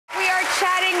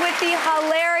with the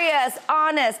hilarious,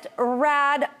 honest,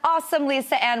 rad, awesome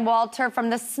Lisa Ann Walter from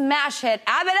the smash hit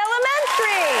Abbott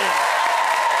Elementary.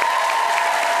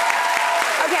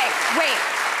 Okay, wait.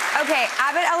 Okay,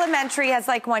 Abbott Elementary has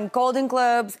like won Golden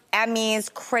Globes,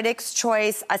 Emmys, Critics'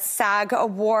 Choice, a SAG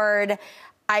award.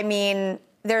 I mean,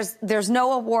 there's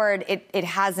no award it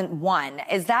hasn't won.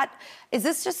 Is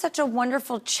this just such a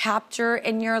wonderful chapter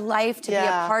in your life to be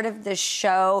a part of this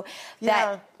show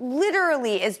that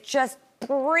literally is just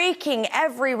breaking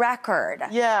every record?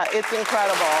 Yeah, it's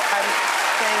incredible.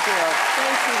 Thank you.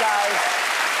 Thank you, guys.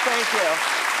 Thank you.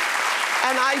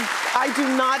 And I do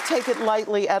not take it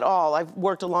lightly at all. I've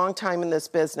worked a long time in this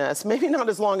business, maybe not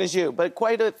as long as you, but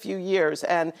quite a few years.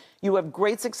 And you have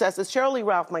great successes. Sheryl Lee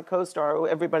Ralph, my co-star, who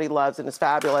everybody loves and is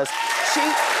fabulous, she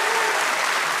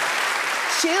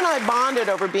and I bonded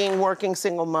over being working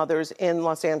single mothers in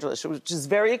Los Angeles, which is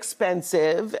very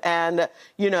expensive and,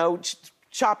 you know,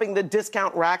 shopping the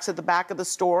discount racks at the back of the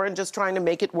store and just trying to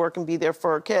make it work and be there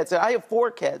for our kids. I have 4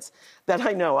 kids that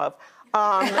I know of.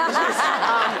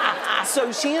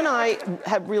 So she and I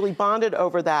have really bonded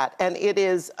over that. And it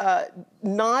is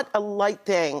not a light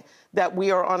thing that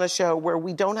we are on a show where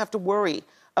we don't have to worry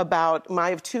about, I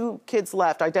have 2 kids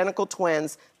left, identical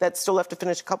twins, that still have to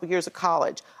finish a couple years of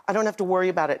college. I don't have to worry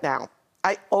about it now.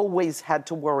 I always had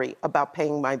to worry about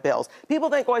paying my bills. People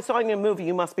think, oh, I saw you in a movie,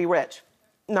 you must be rich.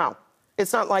 No.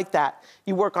 It's not like that.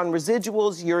 You work on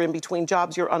residuals, you're in between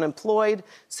jobs, you're unemployed.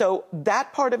 So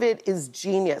that part of it is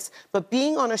genius. But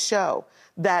being on a show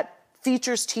that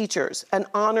features teachers and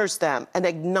honors them and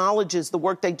acknowledges the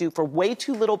work they do for way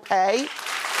too little pay,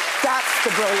 that's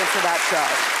the brilliance of that show.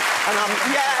 And I'm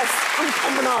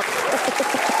coming up.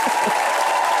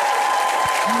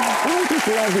 I just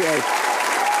love you.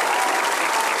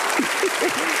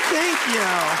 Thank you.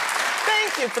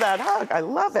 Thank you for that hug. I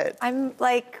love it. I'm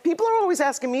like... People are always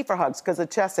asking me for hugs because of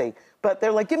Chessie, but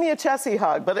they're like, give me a Chessie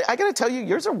hug. But I got to tell you,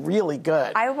 yours are really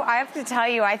good. I have to tell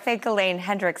you, I think Elaine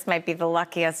Hendricks might be the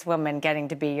luckiest woman getting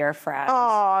to be your friend.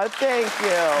 Oh, thank you.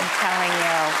 I'm telling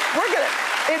you.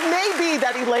 It may be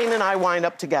that Elaine and I wind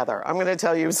up together. I'm going to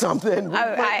tell you something.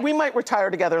 We might retire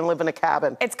together and live in a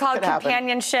cabin. It's called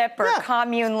companionship or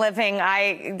commune living.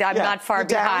 I'm not far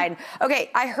behind. Okay,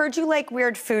 I heard you like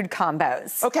weird food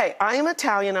combos. Okay, I am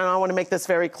Italian, and I want to make this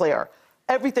very clear.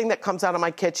 Everything that comes out of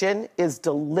my kitchen is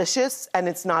delicious, and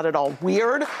it's not at all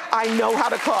weird. I know how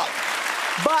to cook.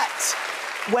 But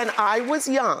when I was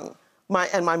young,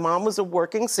 my mom was a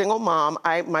working single mom.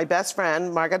 My best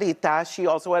friend, Margarita, she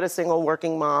also had a single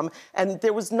working mom. And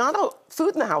there was not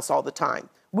food in the house all the time.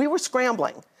 We were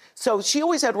scrambling. So she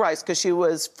always had rice because she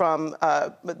was from,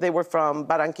 they were from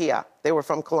Barranquilla. They were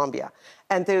from Colombia.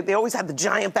 And they always had the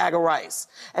giant bag of rice.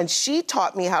 And she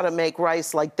taught me how to make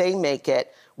rice like they make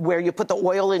it, where you put the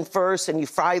oil in first and you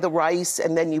fry the rice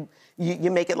and then you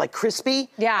make it like crispy.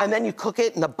 Yeah. And then you cook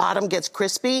it and the bottom gets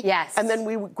crispy. Yes. And then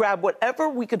we would grab whatever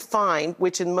we could find,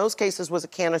 which in most cases was a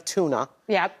can of tuna.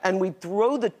 Yep. And we'd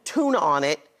throw the tuna on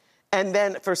it and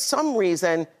then for some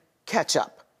reason,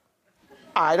 ketchup.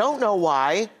 I don't know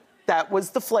why. That was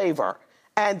the flavor.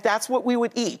 And that's what we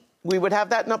would eat. We would have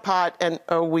that in a pot and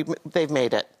they've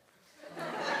made it.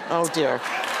 Oh dear.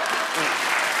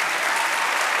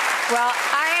 Well,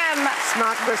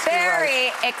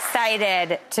 very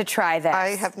excited to try this.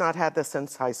 I have not had this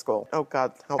since high school. Oh,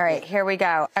 God, help me. All right, here we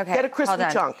go. Okay, get a crispy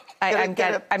chunk. I'm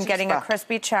getting a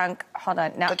crispy chunk. Hold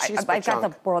on. Now, I got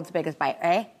the world's biggest bite,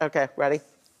 eh? Okay, ready?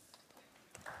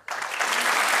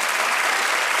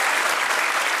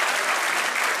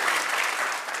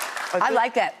 I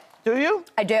like it. Do you?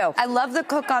 I do. I love the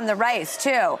cook on the rice,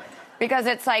 too, because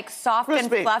it's, like, soft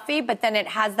and fluffy, but then it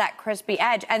has that crispy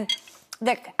edge. And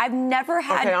I've never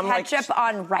had ketchup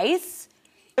on rice.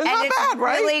 It's not bad,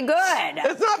 right? It's really good.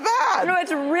 It's not bad. No,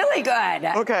 it's really good.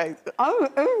 Okay. I'm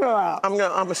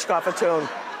gonna scoff a tune.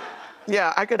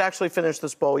 Yeah, I could actually finish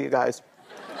this bowl, you guys.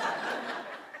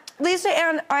 Lisa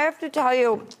Ann, I have to tell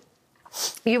you,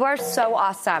 you are so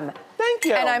awesome. Thank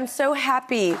you. And I'm so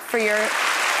happy for your...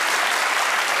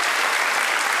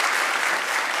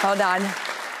 Hold on.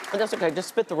 That's okay. Just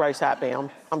spit the rice at me.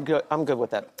 I'm good. I'm good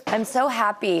with it. I'm so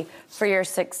happy for your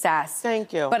success.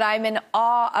 Thank you. But I'm in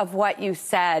awe of what you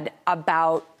said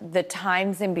about the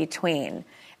times in between.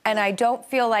 And I don't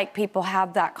feel like people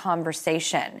have that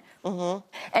conversation. Mm-hmm.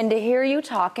 And to hear you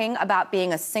talking about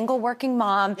being a single working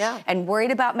mom and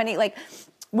worried about money, like...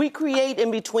 We create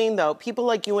in between, though. People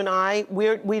like you and I,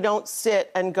 we don't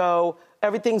sit and go,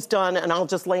 everything's done and I'll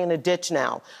just lay in a ditch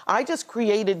now. I just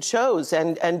created shows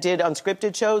and did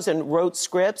unscripted shows and wrote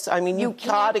scripts. I mean, you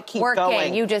gotta keep working.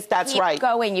 going. You just That's keep right.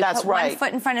 going. You That's put right. one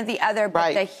foot in front of the other, but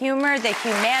Right. the humor, the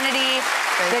humanity,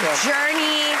 Thank the you.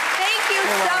 journey. Thank you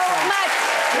You're so welcome. much.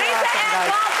 You're Lisa welcome, Ann guys.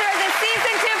 Walter, the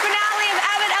season 2 finale of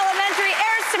Abbott Elementary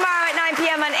airs tomorrow at 9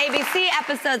 p.m. on ABC.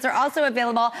 Episodes are also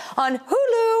available on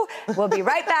Hulu. We'll be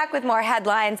right back with more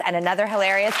headlines and another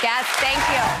hilarious guest.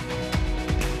 Thank you.